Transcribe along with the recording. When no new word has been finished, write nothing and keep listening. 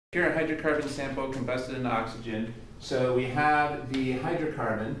Pure hydrocarbon sample combusted into oxygen. So we have the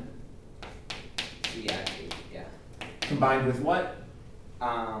hydrocarbon. Yeah. Combined with what?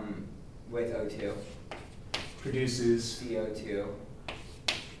 With O2. Produces CO2.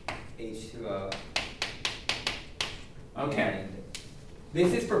 H2O. Okay. And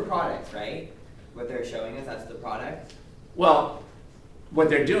this is for products, right? What they're showing us, that's the product? Well, what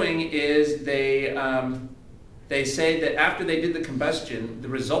they're doing is they say that after they did the combustion, the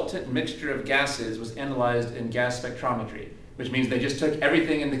resultant mixture of gases was analyzed in gas spectrometry, which means they just took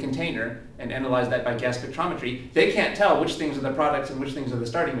everything in the container and analyzed that by gas spectrometry. They can't tell which things are the products and which things are the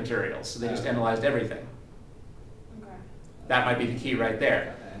starting materials, so they just analyzed everything. Okay. That might be the key right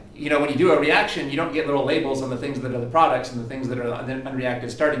there. You know, when you do a reaction, you don't get little labels on the things that are the products and the things that are the unreacted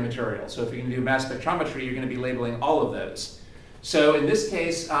starting material. So if you're going to do mass spectrometry, you're going to be labeling all of those. So in this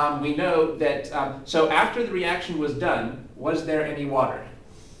case, we know that, so after the reaction was done, was there any water?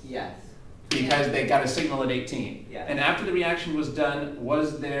 Yes. Because they got a signal at 18. Yes. And after the reaction was done,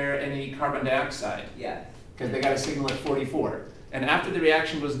 was there any carbon dioxide? Yes. Because they got a signal at 44. And after the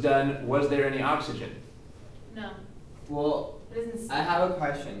reaction was done, was there any oxygen? No. Well, I have a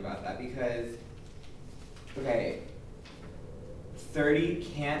question about that because, okay, 30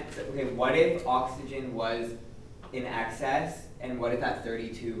 can't, okay, what if oxygen was in excess, and what if that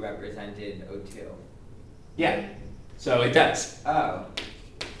 32 represented O2? Yeah, so it does. Oh.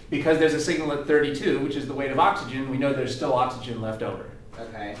 Because there's a signal at 32, which is the weight of oxygen, we know there's still oxygen left over.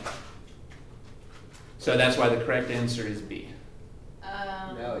 Okay. So that's why the correct answer is B.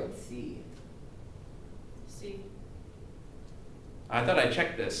 No, it's C. C. I thought I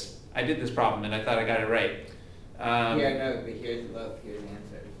checked this. I did this problem and I thought I got it right. Yeah, no, but here's the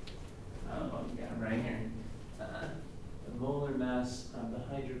answer. Oh, yeah, right here. The molar mass of the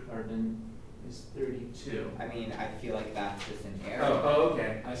hydrocarbon is 32. I mean, I feel like that's just an error. Oh,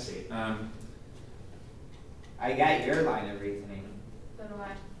 okay, I see. I got your line of reasoning. So do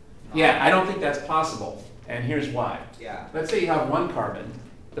I. Yeah, I don't think that's possible, and here's why. Yeah. Let's say you have one carbon.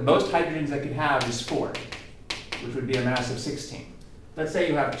 The most hydrogens that could have is 4, which would be a mass of 16. Let's say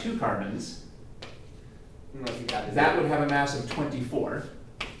you have 2 carbons. That would have a mass of 24.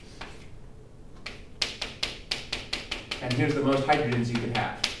 And here's the most hydrogens you could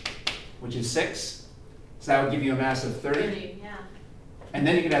have, which is 6. So that would give you a mass of 30. Yeah. And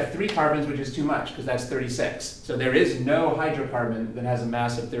then you could have 3 carbons, which is too much, because that's 36. So there is no hydrocarbon that has a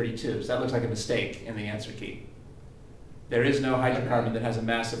mass of 32. So that looks like a mistake in the answer key. There is no hydrocarbon that has a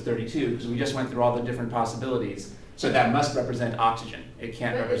mass of 32, because we just went through all the different possibilities. So that must represent oxygen. It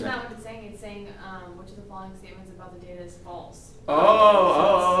can't represent. But isn't that what it's saying? It's saying which of the following statements about the data is false.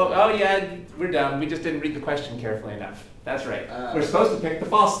 Oh, yeah, we're done. We just didn't read the question carefully enough. That's right. We're supposed to pick the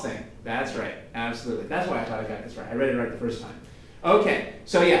false thing. That's right. Absolutely. That's why I thought I got this right. I read it right the first time. Okay,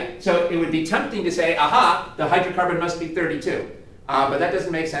 so yeah, so it would be tempting to say, aha, the hydrocarbon must be 32. But that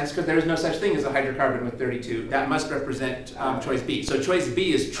doesn't make sense because there is no such thing as a hydrocarbon with 32. That must represent choice B. So choice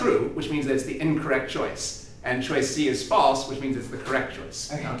B is true, which means that it's the incorrect choice. And choice C is false, which means it's the correct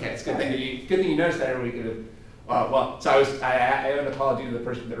choice. Okay, it's a good thing you noticed that, or we could have. So I owe an apology to the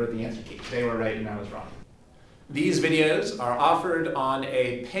person that wrote the answer key. They were right and I was wrong. These videos are offered on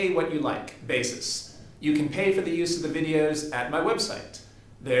a pay-what-you-like basis. You can pay for the use of the videos at my website.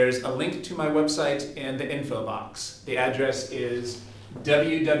 There's a link to my website in the info box. The address is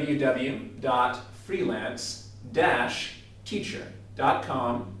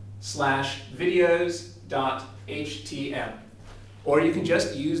www.freelance-teacher.com/videos.htm. Or you can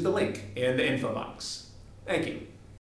just use the link in the info box. Thank you.